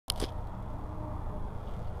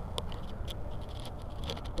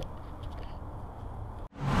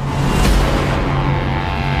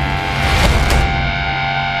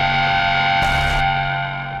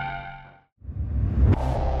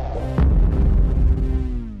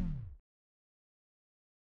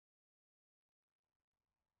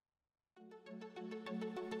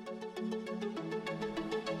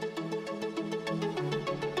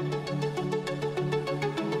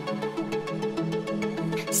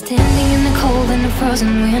Standing in the cold and the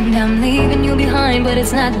frozen wind, I'm leaving you behind, but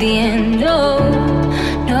it's not the end. No,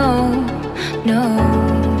 no, no.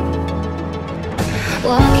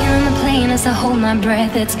 Walking on the plane as I hold my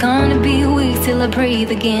breath, it's gonna be a week till I breathe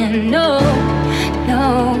again. No,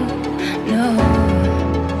 no, no.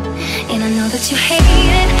 And I know that you hate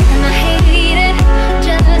it, and I hate it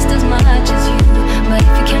just as much as you. But if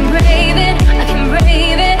you can brave it, I can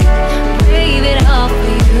brave it all for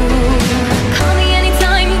you. Call me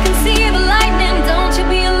anytime you can see the lightning. Don't you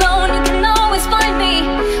be alone, you can always find me.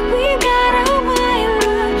 We got a wild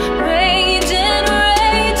raging,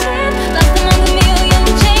 raging, lost among a million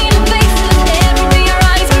chain of faces. Every through your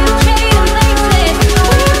eyes, you trade in places.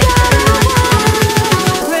 We got a wild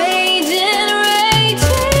raging,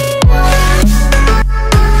 raging.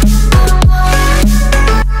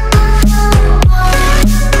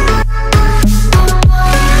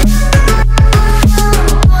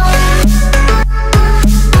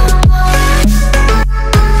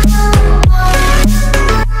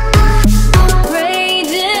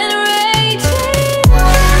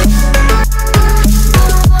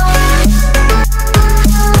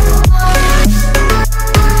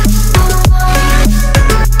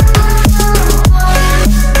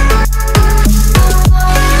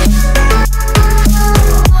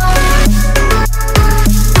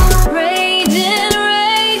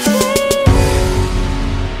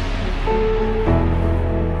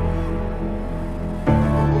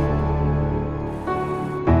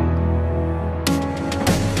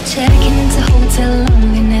 Checking into hotel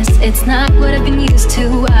loneliness, it's not what I've been used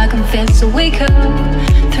to, I confess. So wake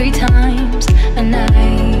up 3 times a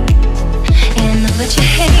night.